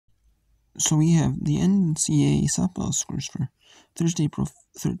So we have the NCAA softball scores for Thursday, April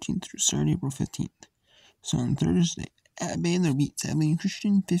 13th through Saturday, April 15th. So on Thursday, Baylor beats Abilene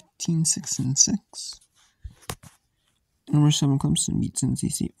Christian 15-6 and 6. Number 7 Clemson beats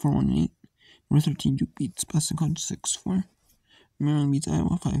NC State 4-1 and 8. Number 13 Duke beats Boston College 6-4. Maryland beats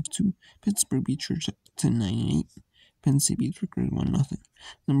Iowa 5-2. Pittsburgh beats Georgia 10-9 and 8. Penn State beats Rutgers 1-0.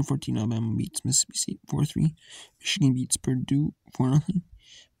 Number 14 Alabama beats Mississippi State 4-3. Michigan beats Purdue 4-0.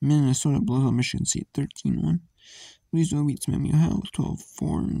 Minnesota blows out Michigan State 13-1. Louisville beats Miami Ohio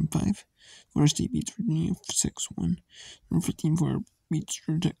 12-4 and 5. Florida State beats Virginia 6-1. Number 15 Florida beats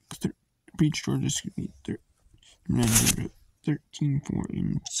Georgia 13-4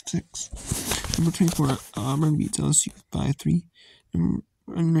 and 6. Number 24 Auburn beats LSU 5-3. Number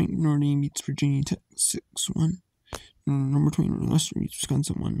 19 Notre Dame beats Virginia Tech 6-1. Number 20 Northwestern beats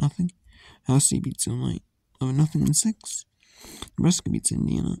Wisconsin 1-0. Ohio State beats Illinois 11-0 and 6. Nebraska beats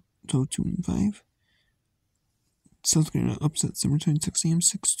Indiana 12-2 and 5. South Carolina upsets number 26 AM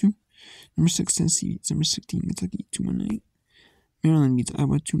 6-2. Number 6 Tennessee beats number 16 Kentucky 2-8. Maryland beats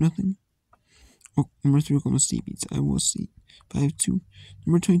Iowa 2-0. Number 3 Oklahoma State beats Iowa State 5-2.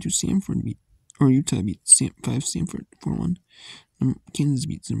 Number 22 Utah beats 5 Stanford 4-1. Kansas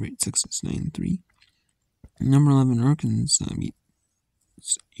beats number 8 Texas 9-3. Number 11 Arkansas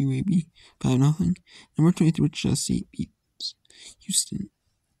beats UAB 5-0. Number 23 Wichita State beats Houston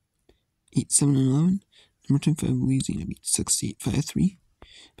 8-7 and 11. Number 25 Louisiana beats Texas State 5-3.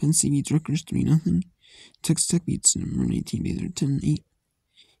 Penn State beats Rutgers 3-0. Texas Tech beats number 18 Baylor 10-8.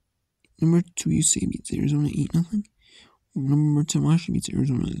 Number 2 UCLA beats Arizona 8-0. Number 10 Washington beats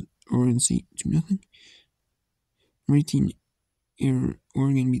Oregon State 2-0. Number 18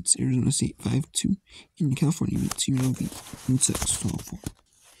 Oregon beats Arizona State 5-2. And California beats UNLV 6-12-4.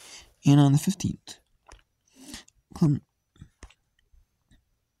 And on the 15th,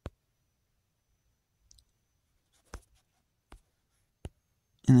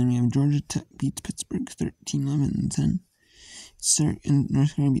 and then we have Georgia Tech beats Pittsburgh 13-11 and 10. And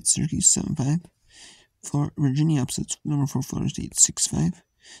North Carolina beats Syracuse 7-5. Virginia upsets number 4 Florida State 6-5.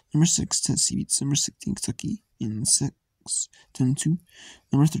 Number 6 Tennessee beats number 16 Kentucky in 6-10-2.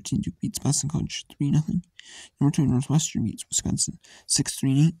 Number 13 Duke beats Boston College 3-0. Number 2 Northwestern beats Wisconsin 6-3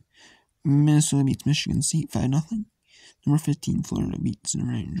 and 8. Minnesota beats Michigan State 5-0. Number 15 Florida beats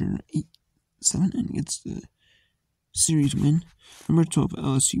number 9 Georgia 8-7 and gets the series win. Number 12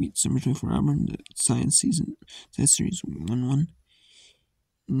 LSU beats number 24 Auburn the science season series 1-1.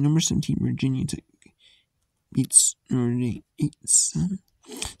 Number 17 Virginia Tech beats Notre Dame 8-7.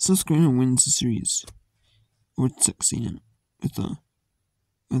 South Carolina wins the series with Texas A&M with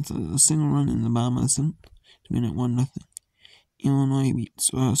a single run in the bottom of the 7th to win at 1-0. Illinois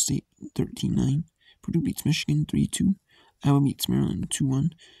beats Ohio State 13-9. Purdue beats Michigan 3-2. Iowa beats Maryland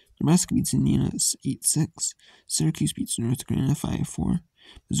 2-1. Nebraska beats Indiana 8-6. Syracuse beats North Carolina 5-4.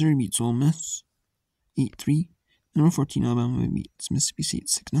 Missouri beats Ole Miss 8-3. Number 14 Alabama beats Mississippi State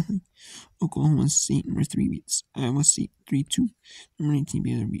 6-0. Oklahoma State number 3 beats Iowa State 3-2. Number 19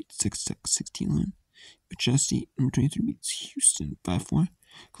 Baylor beats Texas Tech 16-11. Wichita State number 23 beats Houston 5-4.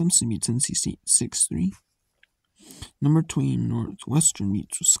 Clemson beats NC State 6-3. Number 20 Northwestern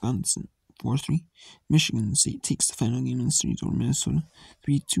beats Wisconsin 4-3. Michigan State takes the final game of the series over Minnesota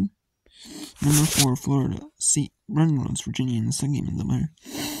 3-2. Number 4 Florida State runs Virginia in the second game of the doubleheader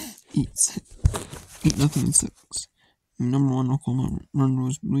 8-0 and 6. Number 1 Oklahoma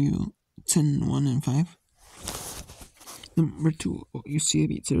runs Louisville 10-1 and 5. Number 2 UCLA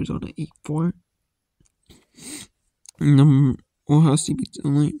beats Arizona 8-4. Number Ohio State beats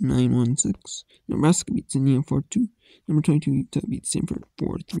Illinois 9-1-6. Nebraska beats Indiana 4-2. Number 22 Utah beats Stanford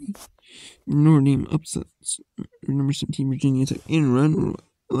 4-3. Notre Dame upsets number 17 Virginia Tech in run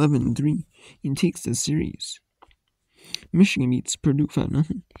 11-3 and takes the series. Michigan beats Purdue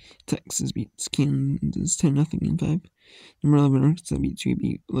 5-0. Texas beats Kansas 10-0 and 5. Number 11 Arkansas beats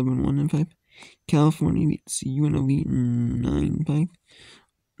UAB 11-1 and 5. California beats UNLV 9-5.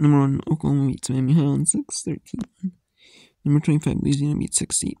 Number 1 Oklahoma beats Miami Ohio 6-13. Number 25 Louisiana beats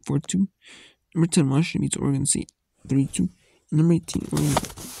 6-8 4-2. Number 10 Washington beats Oregon State 3-2. Number 18 Oregon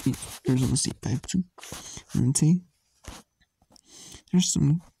beats Arizona State 5-2. And today, there's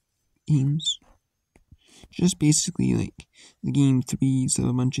some games. Just basically like the game 3s of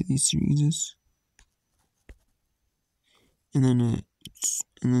a bunch of these series. And then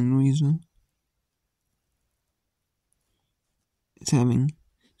Louisville. It's having,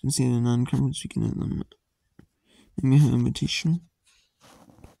 since they had a non-conference weekend at them, Miami Invitational.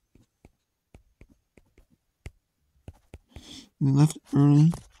 They left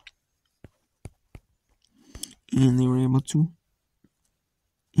early, and they were able to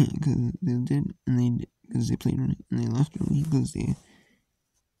Yeah, because they did, and they did, because they played early, and they left early because they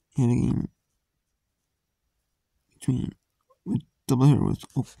had a game with doubleheader with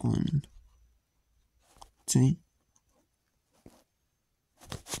Oakland today.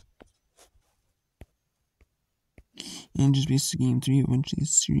 And just basically game 3 eventually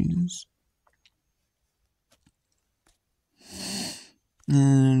series.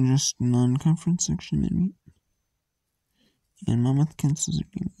 And just non-conference section midweek. And Monmouth cancels their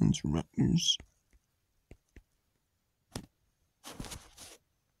game against Rutgers.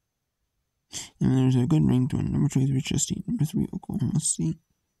 And there's a good ranked one, number 23 Richard State, number 3 Oklahoma State.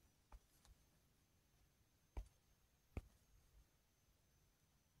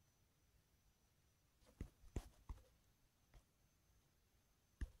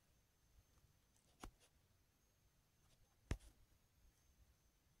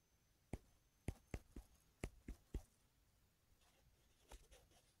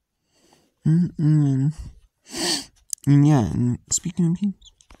 And yeah, and speaking of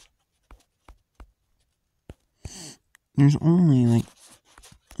games, there's only like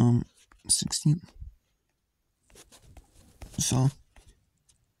 16. So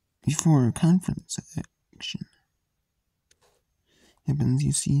before conference action happens,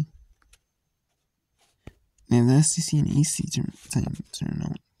 you see they have the SEC and AC times are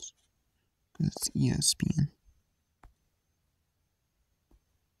announced because it's ESPN.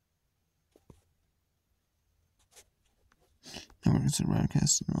 However, it's a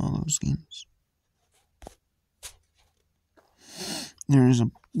broadcast in all those games. There is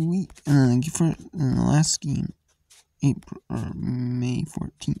a week, and then the last game, May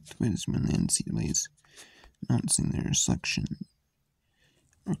 14th, is when the NCAA is announcing their selection,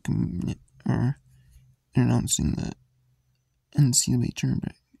 or they're announcing the NCAA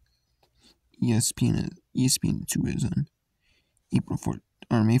tournament. ESPN2 is on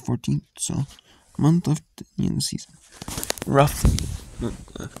May 14th, so a month left in the end of the season. Roughly a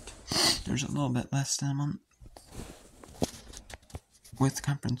month left. There's a little bit less than a month, with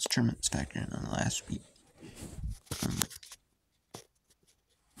conference tournaments factored in on the last week.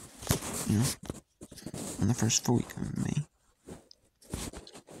 On the first full week of May.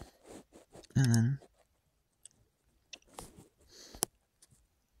 And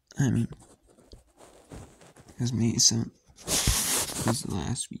then, because May 7th was the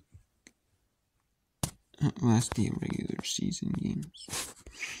last week, last day of regular season games.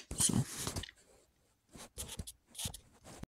 So